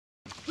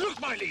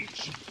Look, my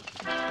liege!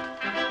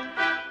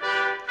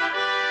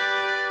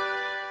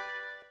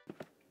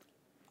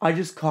 I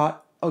just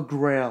caught a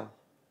Grail.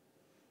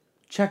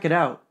 Check it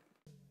out.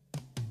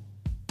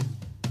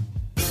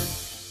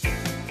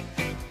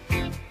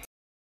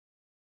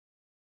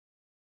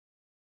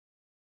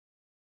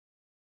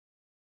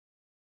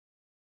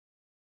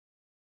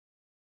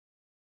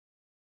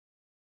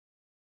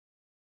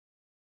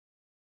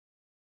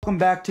 Welcome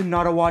back to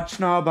Not a Watch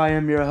Snob. I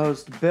am your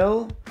host,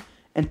 Bill,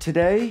 and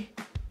today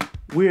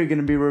we are going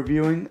to be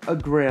reviewing a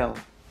Grail.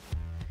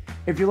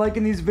 If you're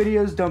liking these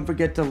videos, don't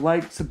forget to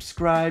like,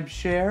 subscribe,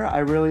 share. I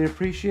really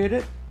appreciate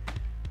it.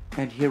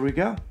 And here we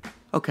go.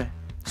 Okay,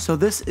 so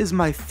this is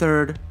my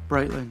third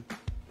Breitling.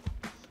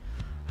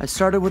 I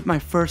started with my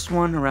first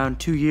one around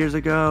 2 years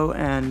ago,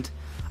 and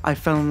I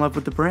fell in love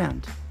with the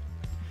brand.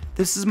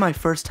 This is my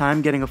first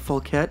time getting a full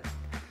kit,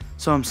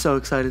 so I'm so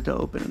excited to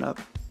open it up.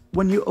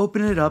 When you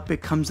open it up,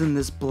 it comes in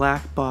this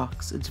black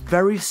box. It's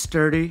very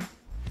sturdy,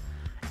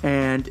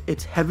 and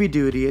it's heavy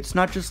duty. It's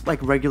not just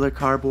like regular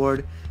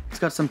cardboard. It's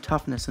got some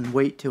toughness and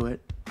weight to it.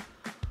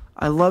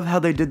 I love how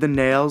they did the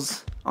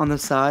nails on the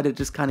side. It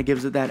just kind of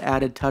gives it that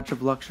added touch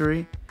of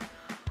luxury.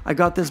 I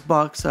got this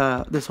box,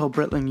 this whole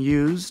Breitling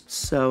used,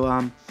 so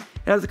it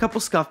has a couple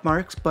scuff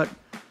marks, but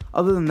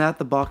other than that,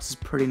 the box is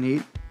pretty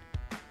neat.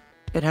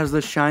 It has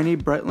the shiny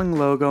Breitling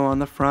logo on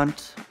the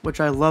front, which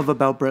I love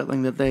about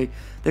Breitling, that they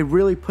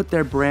really put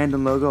their brand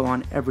and logo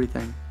on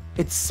everything.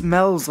 It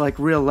smells like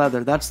real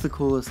leather. That's the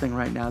coolest thing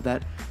right now,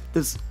 that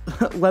this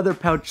leather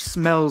pouch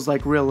smells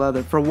like real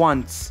leather. For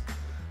once,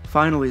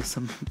 finally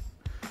some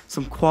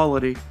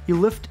quality. You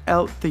lift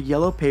out the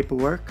yellow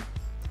paperwork,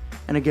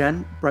 and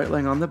again,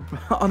 Breitling on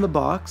the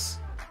box,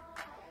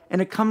 and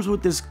it comes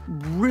with this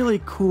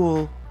really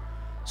cool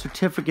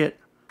certificate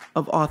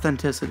of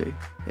authenticity.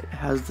 It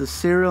has the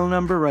serial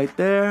number right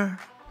there.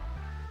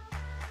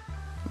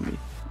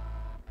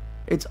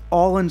 It's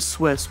all in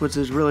Swiss, which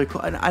is really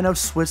cool. I know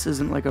Swiss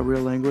isn't like a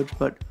real language,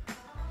 but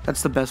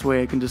that's the best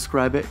way I can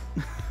describe it.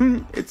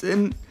 It's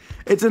in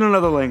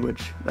another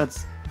language.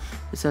 It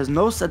says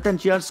Nos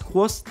atenciones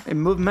quos en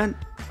movement.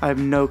 I have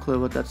no clue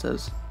what that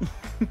says.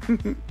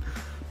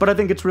 But I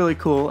think it's really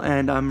cool,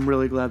 and I'm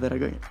really glad that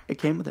it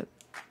came with it.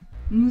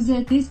 Nous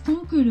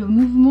attestons que le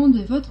mouvement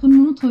de votre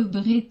montre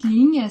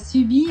Breitling a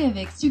subi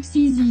avec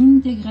succès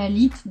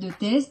l'intégralité de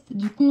tests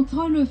du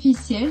contrôle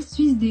officiel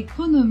suisse des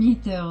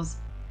chronometers.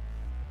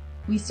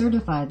 We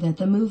certify that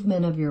the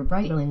movement of your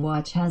Breitling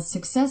watch has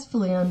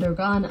successfully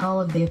undergone all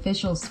of the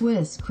official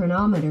Swiss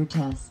chronometer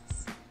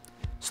tests.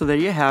 So there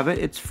you have it.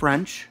 It's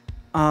French.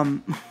 I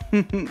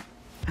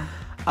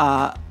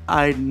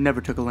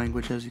never took a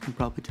language, as you can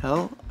probably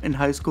tell. In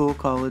high school,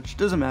 college,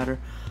 doesn't matter.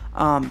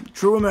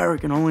 True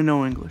American, only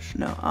know English.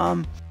 No,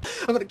 I'm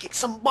gonna kick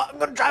some butt, I'm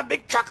gonna drive a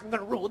big truck, I'm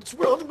gonna rule this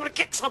world, I'm gonna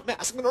kick some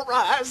ass, I'm gonna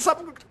rise, I'm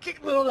gonna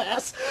kick a little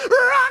ass,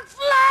 rock,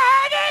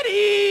 flag, and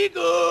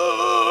eagle!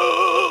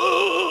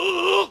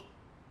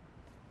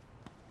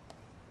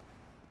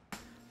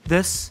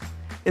 This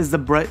is the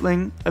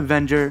Breitling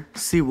Avenger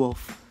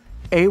Seawolf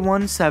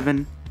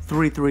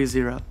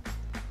A17330.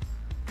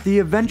 The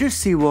Avenger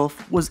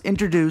Seawolf was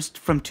introduced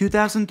from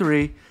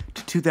 2003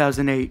 to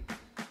 2008.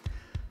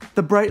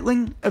 The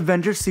Breitling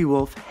Avenger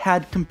Seawolf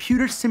had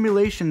computer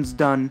simulations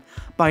done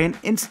by an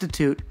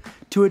institute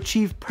to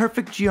achieve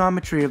perfect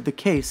geometry of the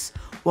case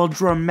while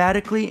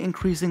dramatically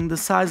increasing the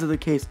size of the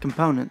case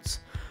components.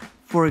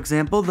 For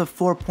example, the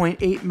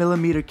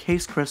 4.8mm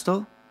case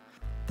crystal,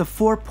 the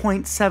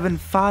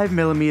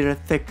 4.75mm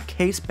thick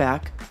case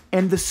back,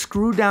 and the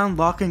screw-down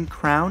locking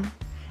crown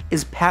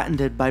is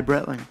patented by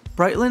Breitling.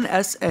 Breitling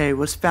SA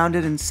was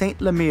founded in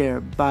Saint-Lamier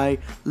by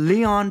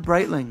Leon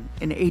Breitling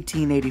in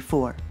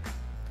 1884.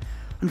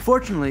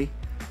 Unfortunately,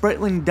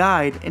 Breitling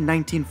died in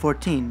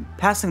 1914,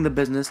 passing the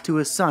business to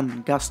his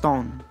son,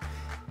 Gaston.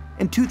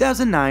 In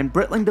 2009,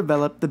 Breitling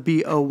developed the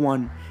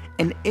B01,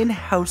 an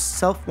in-house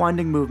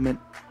self-winding movement.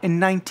 In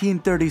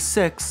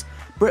 1936,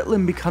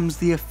 Breitling becomes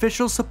the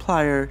official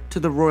supplier to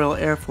the Royal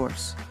Air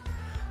Force.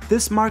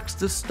 This marks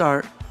the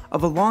start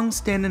of a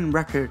long-standing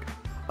record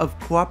of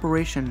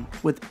cooperation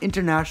with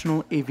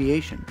international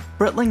aviation.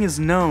 Breitling is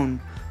known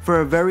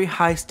for a very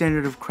high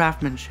standard of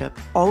craftsmanship.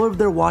 All of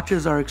their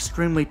watches are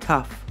extremely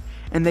tough,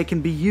 and they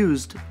can be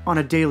used on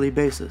a daily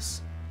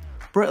basis.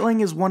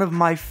 Breitling is one of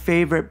my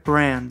favorite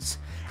brands,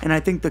 and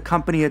I think the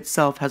company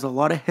itself has a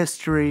lot of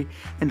history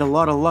and a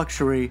lot of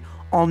luxury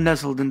all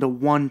nestled into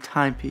one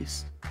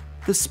timepiece.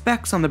 The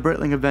specs on the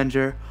Breitling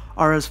Avenger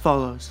are as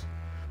follows.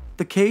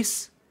 The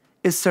case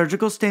is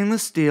surgical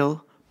stainless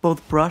steel,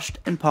 both brushed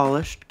and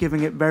polished,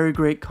 giving it very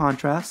great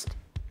contrast.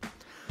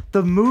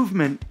 The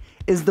movement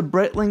is the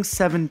Breitling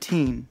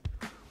 17,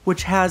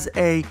 which has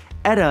a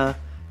ETA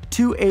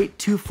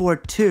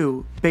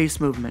 28242 base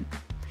movement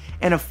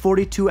and a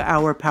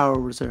 42-hour power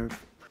reserve,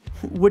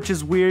 which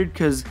is weird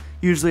because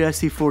usually I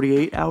see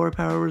 48-hour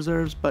power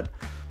reserves, but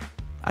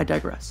I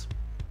digress.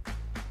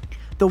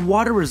 The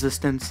water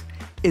resistance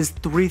is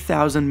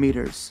 3,000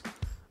 meters,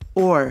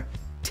 or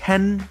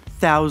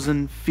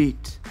 10,000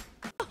 feet.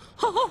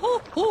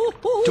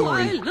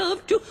 Dory. I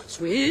love to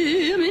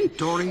swim in.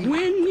 Dory.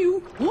 When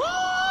you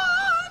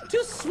want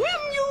to swim,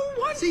 you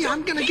want See, to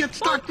I'm gonna get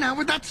stuck now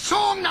with that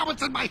song. Now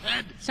it's in my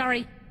head.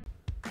 Sorry.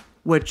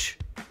 Which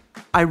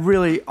I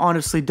really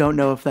honestly don't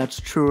know if that's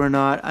true or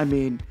not. I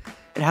mean,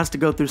 it has to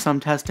go through some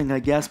testing, I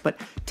guess, but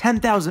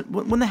 10,000,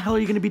 when the hell are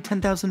you going to be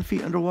 10,000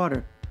 feet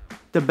underwater?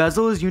 The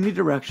bezel is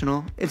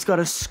unidirectional, it's got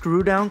a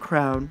screw-down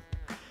crown,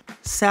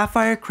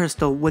 sapphire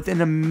crystal with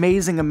an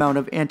amazing amount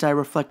of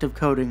anti-reflective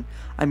coating.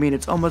 I mean,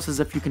 it's almost as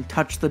if you can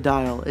touch the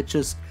dial. It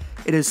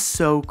is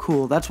so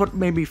cool. That's what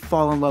made me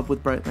fall in love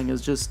with Breitling,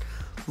 is just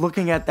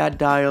looking at that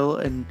dial,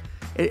 and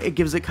it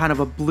gives it kind of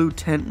a blue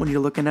tint when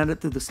you're looking at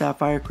it through the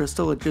sapphire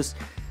crystal.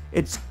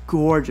 It's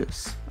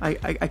gorgeous.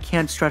 I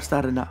can't stress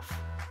that enough.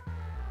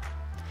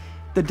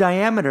 The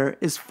diameter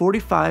is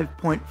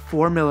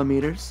 45.4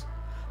 millimeters.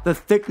 The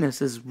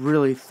thickness is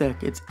really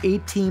thick. It's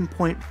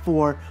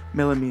 18.4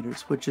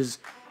 millimeters, which is,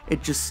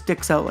 it just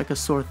sticks out like a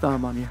sore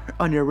thumb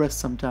on your wrist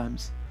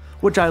sometimes,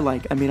 which I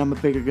like. I mean, I'm a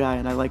bigger guy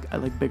and I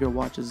like bigger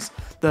watches.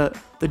 The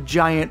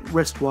giant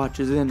wrist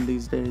watches in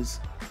these days.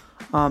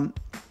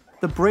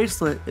 The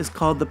bracelet is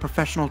called the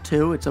Professional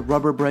 2. It's a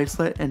rubber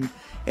bracelet and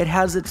it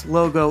has its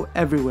logo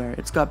everywhere.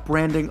 It's got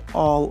branding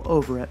all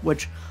over it,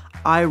 which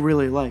I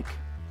really like.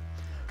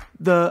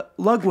 The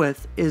lug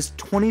width is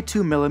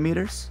 22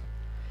 millimeters,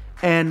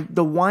 and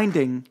the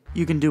winding,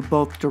 you can do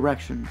both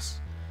directions.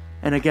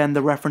 And again,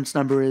 the reference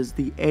number is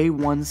the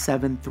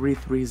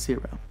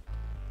A17330.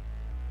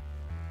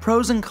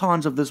 Pros and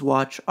cons of this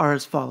watch are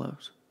as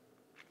follows.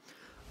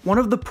 One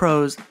of the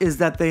pros is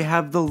that they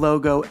have the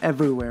logo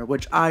everywhere,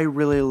 which I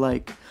really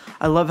like.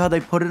 I love how they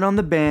put it on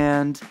the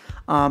band.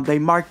 They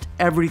marked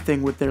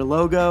everything with their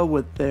logo,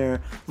 with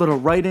their little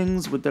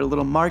writings, with their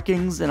little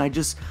markings, and I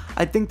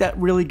think that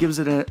really gives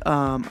it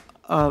a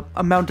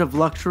amount of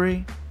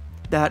luxury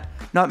that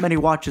not many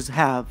watches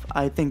have.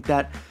 I think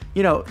that,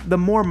 you know, the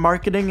more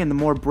marketing and the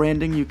more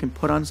branding you can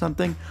put on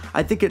something,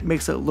 I think it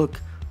makes it look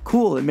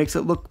cool. It makes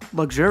it look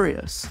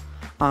luxurious.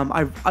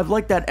 I've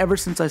liked that ever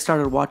since I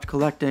started watch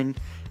collecting,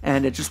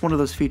 and it's just one of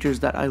those features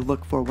that I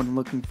look for when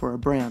looking for a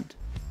brand.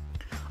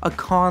 A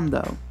con,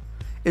 though,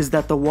 is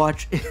that the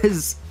watch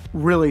is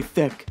really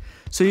thick,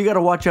 so you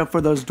gotta watch out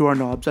for those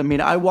doorknobs. I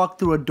mean, I walk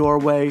through a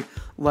doorway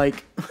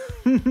like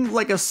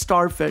like a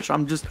starfish.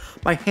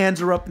 My hands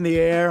are up in the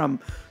air, I'm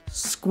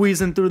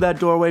squeezing through that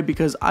doorway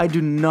because I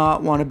do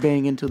not want to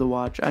bang into the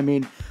watch. I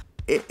mean,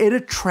 it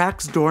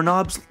attracts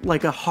doorknobs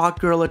like a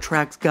hot girl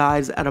attracts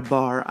guys at a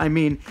bar. I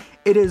mean,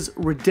 it is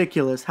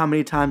ridiculous how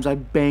many times I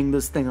bang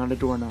this thing on a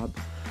doorknob.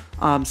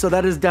 So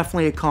that is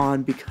definitely a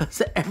con,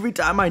 because every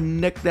time I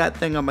nick that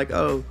thing, I'm like,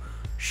 oh,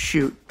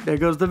 shoot, there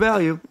goes the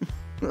value.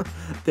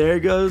 There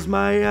goes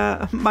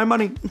my my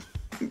money,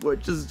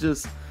 which is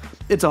just,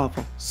 it's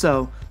awful.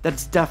 So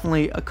that's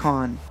definitely a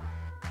con.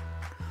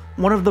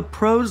 One of the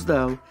pros,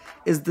 though,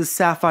 is the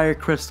sapphire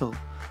crystal.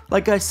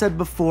 Like I said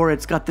before,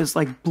 it's got this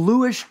like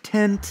bluish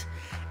tint,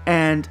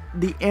 and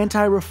the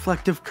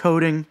anti-reflective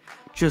coating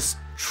just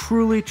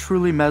truly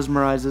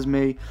mesmerizes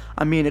me.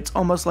 I mean, it's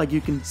almost like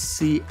you can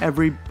see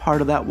every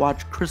part of that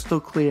watch crystal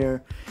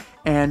clear,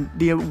 and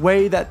the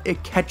way that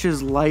it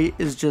catches light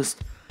is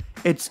just,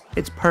 it's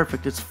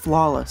perfect. It's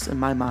flawless in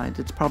my mind.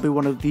 It's probably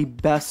one of the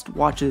best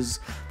watches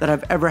that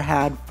I've ever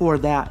had for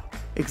that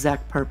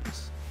exact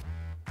purpose.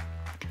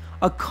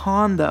 A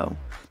con, though,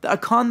 a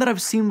con that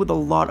I've seen with a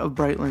lot of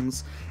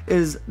Breitlings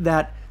is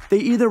that they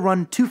either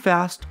run too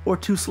fast or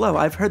too slow.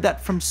 I've heard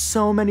that from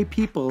so many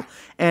people,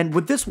 and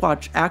with this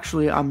watch,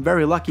 actually, I'm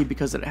very lucky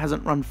because it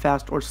hasn't run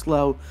fast or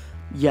slow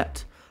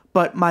yet.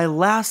 But my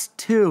last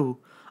two,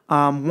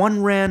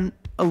 one ran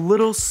a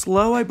little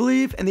slow, I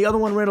believe, and the other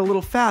one ran a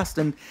little fast.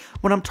 And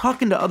when I'm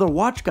talking to other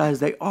watch guys,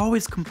 they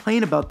always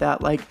complain about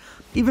that. Like,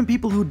 even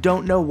people who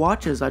don't know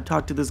watches, I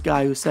talked to this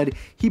guy who said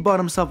he bought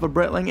himself a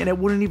Breitling and it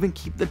wouldn't even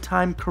keep the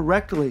time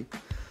correctly.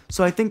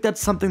 So I think that's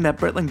something that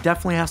Breitling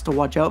definitely has to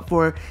watch out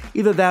for.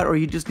 Either that or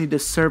you just need to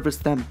service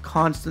them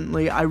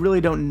constantly. I really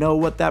don't know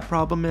what that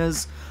problem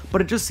is, but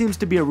it just seems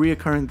to be a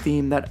reoccurring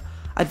theme that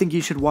I think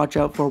you should watch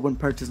out for when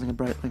purchasing a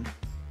Breitling.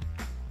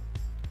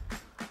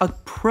 A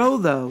pro,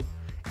 though,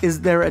 is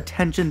their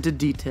attention to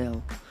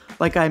detail.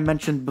 Like I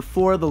mentioned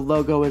before, the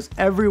logo is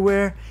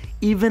everywhere,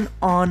 even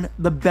on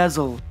the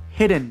bezel,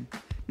 hidden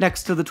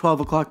next to the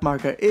 12 o'clock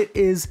marker. It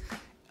is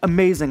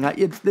amazing.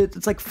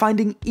 It's like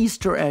finding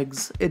Easter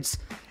eggs. It's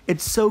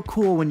so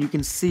cool when you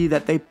can see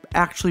that they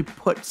actually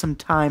put some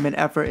time and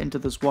effort into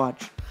this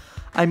watch.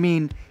 I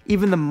mean,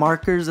 even the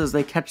markers as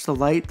they catch the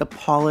light, the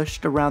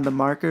polished around the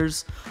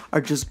markers are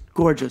just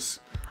gorgeous.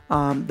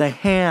 The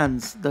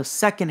hands, the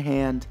second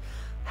hand,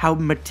 how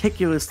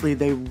meticulously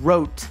they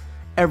wrote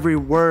every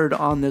word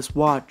on this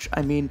watch.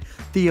 I mean,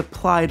 the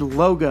applied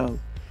logo,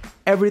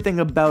 everything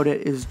about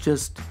it is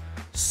just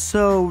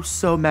so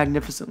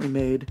magnificently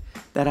made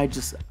that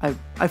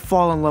I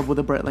fall in love with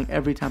a Breitling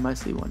every time I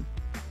see one.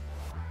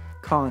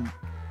 Con.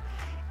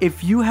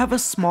 If you have a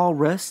small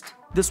wrist,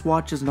 this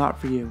watch is not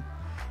for you.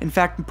 In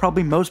fact,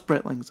 probably most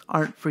Breitlings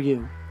aren't for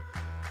you.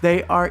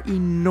 They are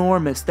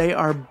enormous. They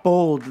are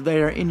bold.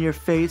 They are in your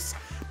face.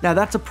 Now,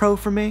 that's a pro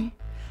for me.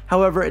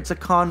 However, it's a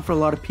con for a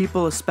lot of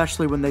people,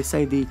 especially when they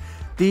say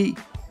the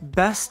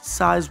best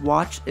size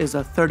watch is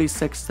a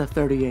 36 to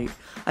 38.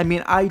 I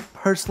mean, I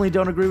personally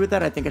don't agree with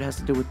that. I think it has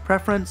to do with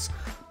preference,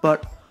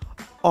 but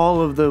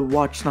all of the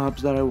watch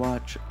snobs that I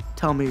watch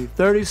tell me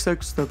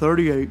 36 to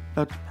 38,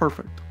 that's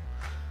perfect.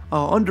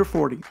 Under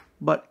 40,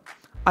 but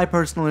I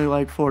personally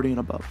like 40 and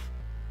above.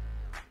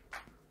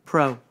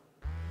 Pro.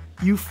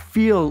 You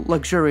feel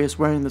luxurious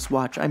wearing this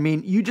watch. I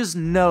mean, you just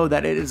know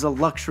that it is a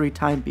luxury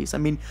timepiece. I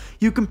mean,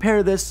 you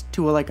compare this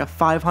to like a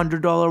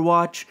 $500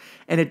 watch,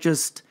 and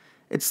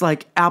it's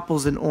like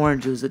apples and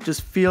oranges. It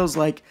just feels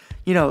like,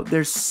 you know,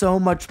 there's so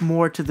much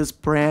more to this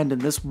brand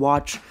and this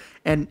watch,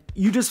 and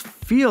you just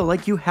feel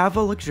like you have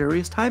a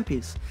luxurious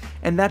timepiece.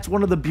 And that's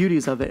one of the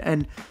beauties of it.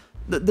 And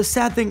the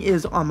sad thing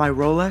is, on my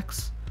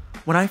Rolex,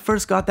 when I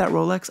first got that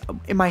Rolex,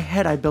 in my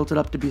head I built it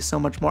up to be so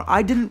much more.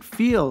 I didn't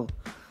feel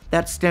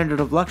that standard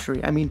of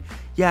luxury. I mean,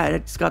 yeah,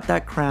 it's got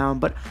that crown,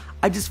 but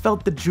I just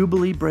felt the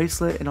Jubilee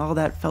bracelet and all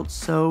that felt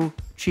so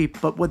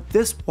cheap. But with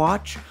this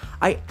watch,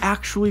 I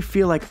actually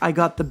feel like I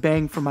got the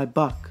bang for my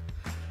buck.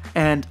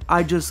 And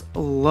I just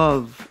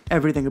love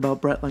everything about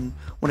Breitling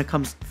when it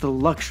comes to the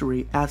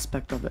luxury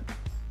aspect of it.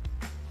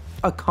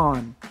 A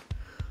con.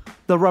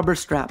 The rubber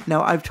strap.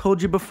 Now, I've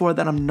told you before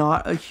that I'm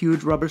not a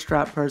huge rubber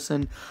strap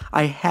person.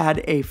 I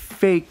had a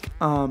fake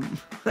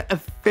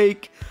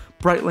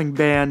Breitling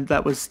band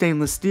that was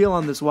stainless steel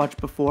on this watch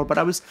before, but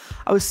I was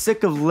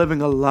sick of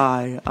living a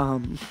lie,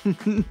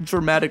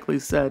 dramatically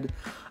said.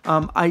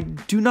 I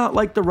do not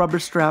like the rubber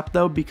strap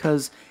though,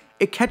 because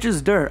it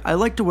catches dirt. I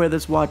like to wear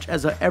this watch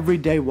as an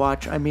everyday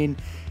watch. I mean,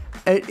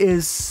 it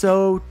is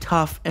so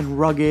tough and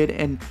rugged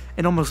and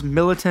almost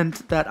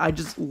militant that I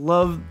just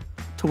love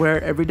to wear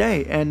it every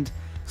day. And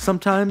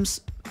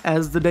sometimes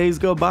as the days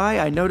go by,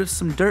 I notice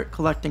some dirt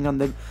collecting on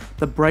the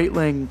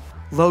Breitling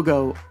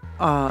logo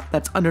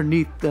that's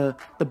underneath the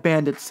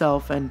band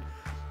itself, and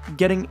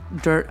getting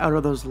dirt out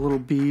of those little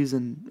bees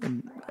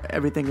and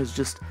everything is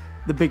just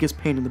the biggest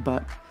pain in the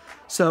butt.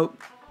 So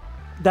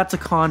that's a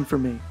con for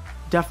me.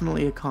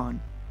 Definitely a con.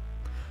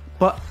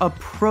 But a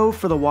pro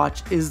for the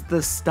watch is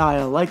the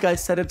style. Like I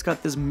said, it's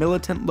got this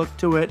militant look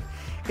to it.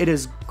 It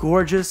is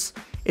gorgeous.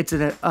 It's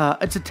a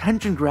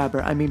attention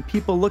grabber. I mean,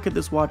 people look at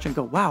this watch and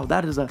go, "Wow,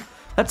 that's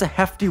a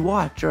hefty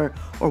watch," or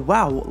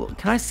 "Wow,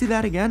 can I see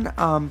that again?"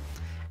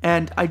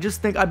 And I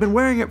just think I've been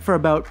wearing it for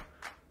about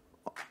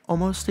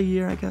almost a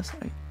year, I guess.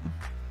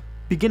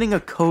 Beginning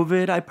of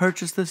COVID, I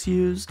purchased this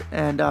used,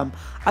 and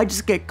I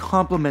just get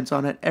compliments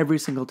on it every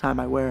single time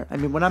I wear it. I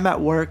mean, when I'm at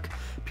work,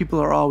 people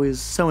are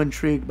always so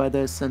intrigued by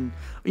this, and,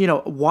 you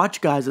know, watch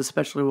guys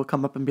especially will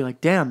come up and be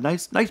like, "Damn,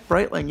 nice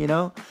Breitling," you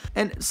know?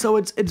 And so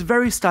it's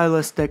very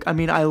stylistic. I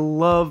mean, I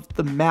love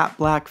the matte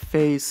black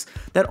face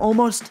that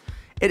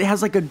it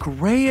has like a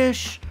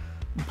grayish,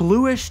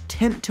 bluish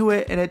tint to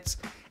it, and it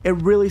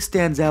really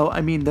stands out. I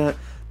mean,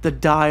 the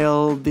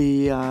dial,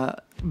 the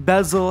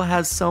bezel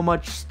has so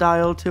much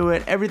style to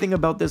it. Everything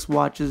about this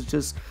watch is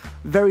just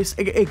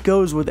it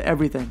goes with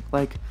everything.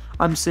 Like,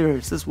 I'm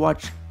serious. This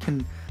watch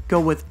can go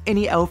with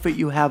any outfit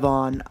you have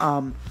on.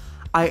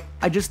 I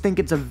just think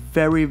it's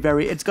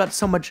it's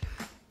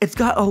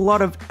got a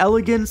lot of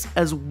elegance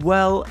as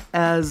well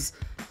as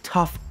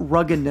tough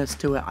ruggedness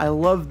to it. I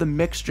love the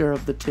mixture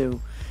of the two.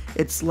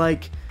 It's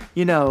like,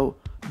 you know,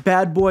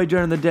 bad boy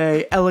during the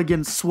day,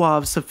 elegant,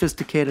 suave,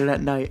 sophisticated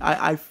at night.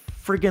 I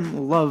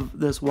friggin' love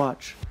this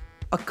watch.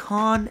 A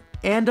con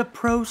and a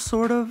pro,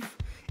 sort of,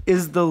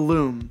 is the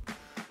lume.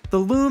 The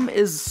lume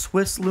is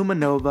Swiss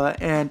Luminova,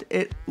 and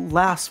it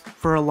lasts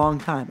for a long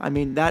time. I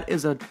mean, that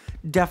is a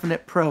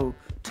definite pro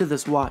to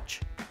this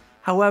watch.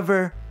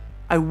 However,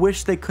 I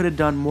wish they could have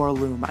done more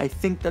lume. I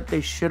think that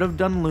they should have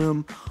done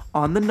lume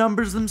on the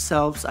numbers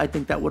themselves. I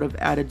think that would have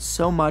added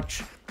so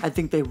much. I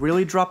think they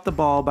really dropped the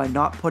ball by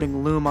not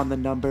putting lume on the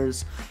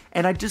numbers,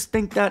 and I just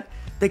think that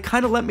they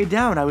kind of let me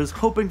down. I was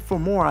hoping for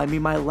more. I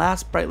mean, my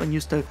last Breitling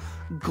used to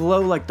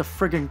glow like the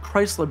friggin'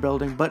 Chrysler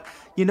building, but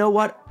you know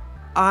what?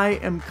 I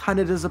am kind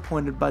of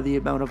disappointed by the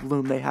amount of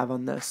lume they have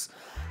on this.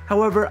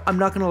 However, I'm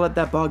not going to let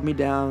that bog me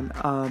down.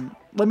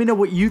 Let me know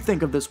what you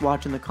think of this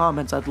watch in the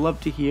comments. I'd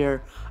love to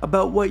hear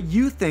about what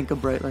you think of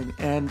Breitling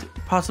and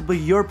possibly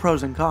your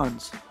pros and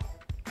cons.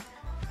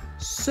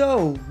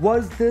 So,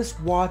 was this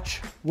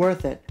watch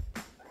worth it?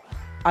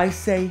 I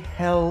say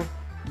hell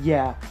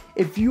yeah.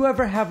 If you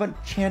ever have a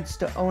chance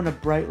to own a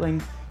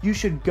Breitling, you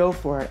should go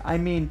for it. I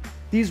mean,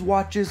 these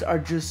watches are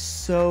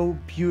just so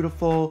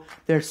beautiful.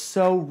 They're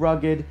so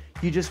rugged.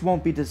 You just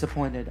won't be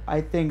disappointed. I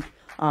think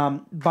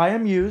buy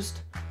them used.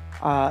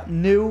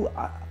 New,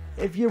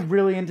 if you're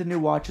really into new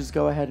watches,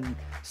 go ahead and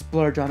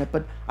splurge on it.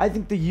 But I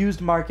think the used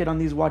market on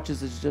these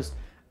watches is just,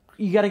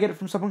 you got to get it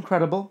from someone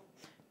credible.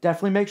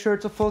 Definitely make sure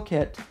it's a full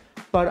kit.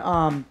 But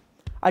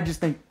I just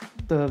think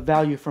the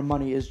value for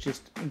money is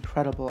just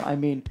incredible. I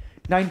mean,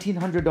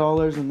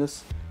 $1,900, and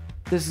this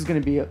is going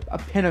to be a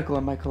pinnacle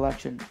in my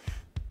collection.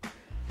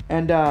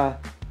 And I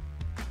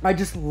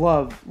just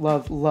love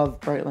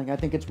Breitling. I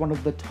think it's one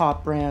of the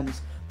top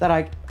brands that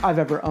I've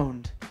ever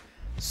owned.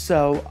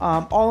 So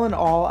all in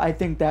all, I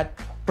think that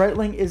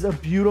Breitling is a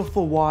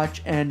beautiful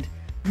watch, and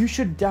you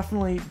should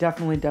definitely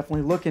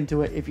look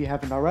into it if you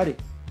haven't already.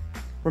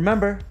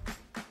 Remember,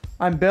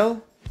 I'm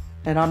Bill,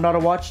 and I'm not a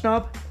watch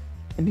snob,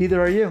 and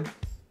neither are you.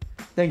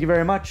 Thank you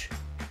very much.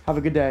 Have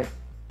a good day.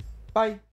 Bye.